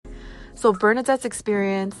So Bernadette's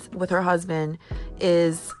experience with her husband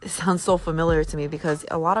sounds so familiar to me because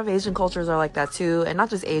a lot of Asian cultures are like that too. And not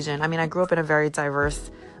just Asian. I mean, I grew up in a very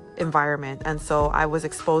diverse environment. And so I was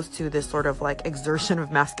exposed to this sort of like exertion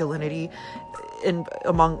of masculinity in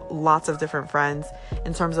among lots of different friends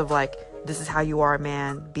in terms of like, this is how you are a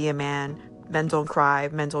man, be a man. Men don't cry,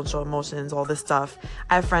 men don't show emotions, all this stuff.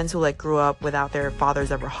 I have friends who like grew up without their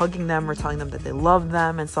fathers ever hugging them or telling them that they love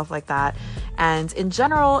them and stuff like that. And in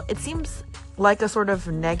general, it seems like a sort of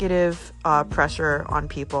negative pressure on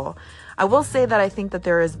people. I will say that I think that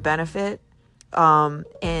there is benefit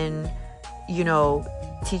in, you know,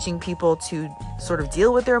 teaching people to sort of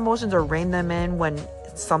deal with their emotions or rein them in when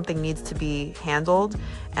something needs to be handled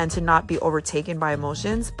and to not be overtaken by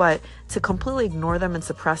emotions, but to completely ignore them and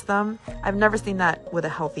suppress them, I've never seen that with a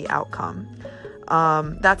healthy outcome.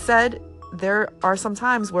 That said, there are some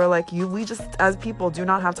times where like we just as people do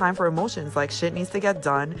not have time for emotions. Like shit needs to get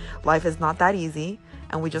done. Life is not that easy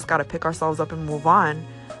and we just got to pick ourselves up and move on.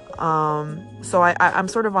 So I'm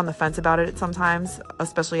sort of on the fence about it sometimes,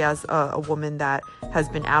 especially as a woman that has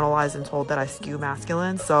been analyzed and told that I skew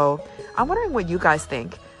masculine. So I'm wondering what you guys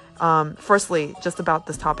think. Firstly, just about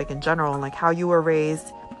this topic in general and like how you were raised.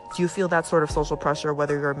 Do you feel that sort of social pressure,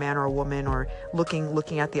 whether you're a man or a woman, or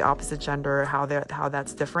looking at the opposite gender, how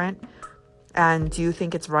that's different? And do you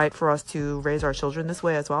think it's right for us to raise our children this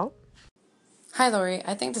way as well? Hi, Lori.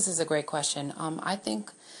 I think this is a great question. I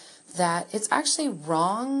think that it's actually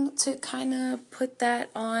wrong to kind of put that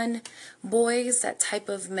on boys, that type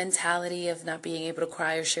of mentality of not being able to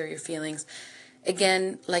cry or share your feelings.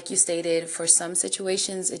 Again, like you stated, for some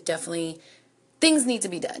situations, it definitely, things need to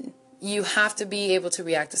be done. You have to be able to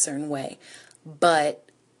react a certain way. But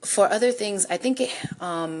for other things, I think it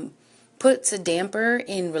puts a damper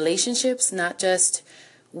in relationships, not just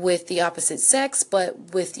with the opposite sex,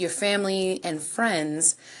 but with your family and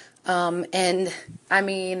friends. And I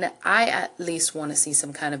mean, I at least want to see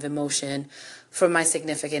some kind of emotion from my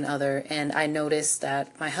significant other. And I noticed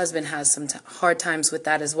that my husband has some hard times with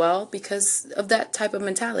that as well because of that type of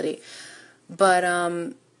mentality. But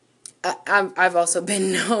I've also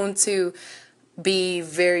been known to be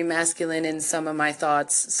very masculine in some of my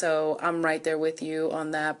thoughts. So I'm right there with you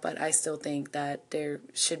on that. But I still think that there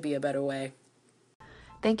should be a better way.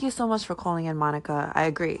 Thank you so much for calling in, Monica. I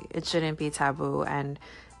agree. It shouldn't be taboo. And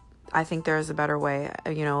I think there is a better way.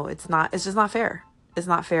 You know, it's just not fair. It's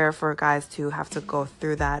not fair for guys to have to go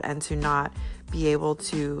through that and to not be able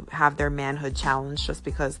to have their manhood challenged just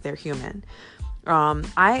because they're human.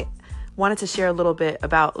 I wanted to share a little bit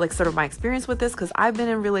about like sort of my experience with this because I've been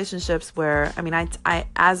in relationships where, I mean, I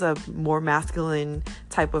as a more masculine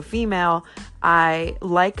type of female, I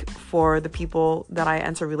like for the people that I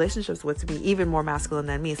enter relationships with to be even more masculine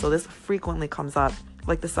than me. So this frequently comes up,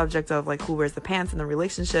 like the subject of like who wears the pants in the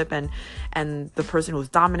relationship and the person who's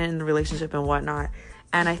dominant in the relationship and whatnot.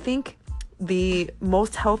 And I think the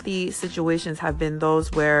most healthy situations have been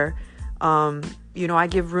those where you know, I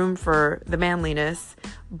give room for the manliness,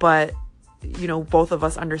 but you know, both of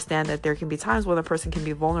us understand that there can be times where the person can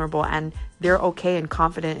be vulnerable and they're okay and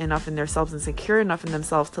confident enough in themselves and secure enough in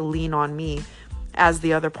themselves to lean on me as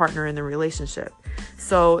the other partner in the relationship.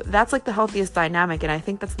 So that's like the healthiest dynamic. And I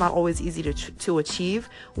think that's not always easy to achieve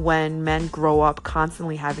when men grow up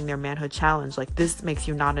constantly having their manhood challenged. Like this makes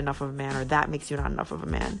you not enough of a man or that makes you not enough of a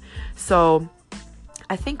man. So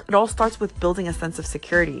I think it all starts with building a sense of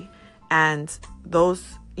security, and those,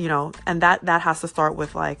 you know, and that has to start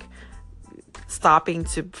with like stopping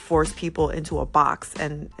to force people into a box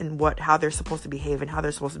and how they're supposed to behave and how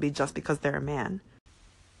they're supposed to be just because they're a man.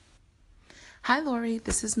 Hi, Lori.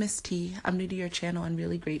 This is Miss T. I'm new to your channel and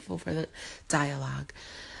really grateful for the dialogue.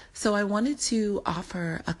 So I wanted to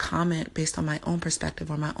offer a comment based on my own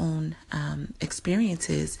perspective or my own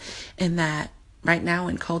experiences, in that right now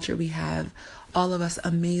in culture we have all of us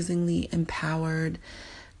amazingly empowered,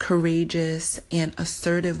 courageous, and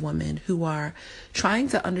assertive women who are trying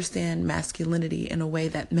to understand masculinity in a way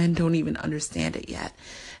that men don't even understand it yet.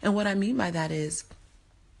 And what I mean by that is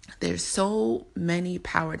there's so many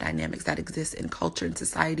power dynamics that exist in culture and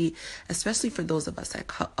society, especially for those of us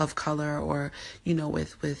of color or, you know,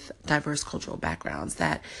 with diverse cultural backgrounds,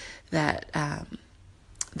 that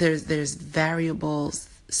there's variables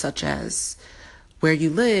such as where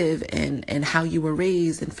you live and how you were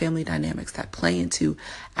raised and family dynamics that play into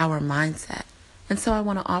our mindset. And so I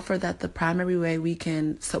want to offer that the primary way we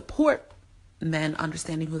can support men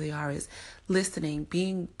understanding who they are is listening,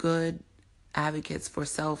 being good advocates for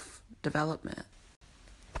self-development.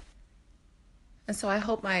 And so I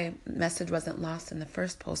hope my message wasn't lost in the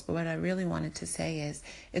first post, but what I really wanted to say is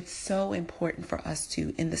it's so important for us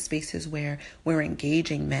to, in the spaces where we're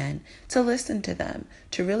engaging men, to listen to them,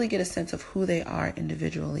 to really get a sense of who they are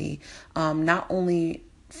individually, not only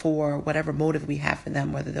for whatever motive we have for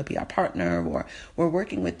them, whether they'll be our partner or we're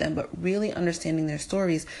working with them, but really understanding their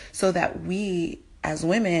stories so that we, as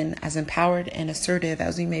women, as empowered and assertive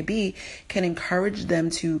as we may be, can encourage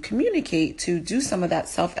them to communicate, to do some of that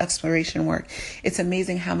self-exploration work. It's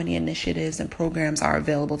amazing how many initiatives and programs are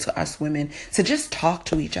available to us women to just talk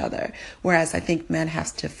to each other. Whereas I think men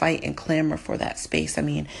have to fight and clamor for that space. I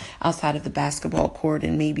mean, outside of the basketball court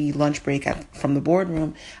and maybe lunch break from the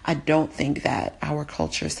boardroom, I don't think that our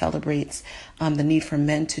culture celebrates the need for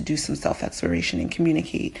men to do some self-exploration and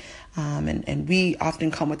communicate. And we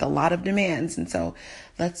often come with a lot of demands. And so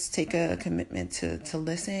let's take a commitment to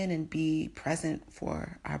listen and be present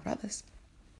for our brothers.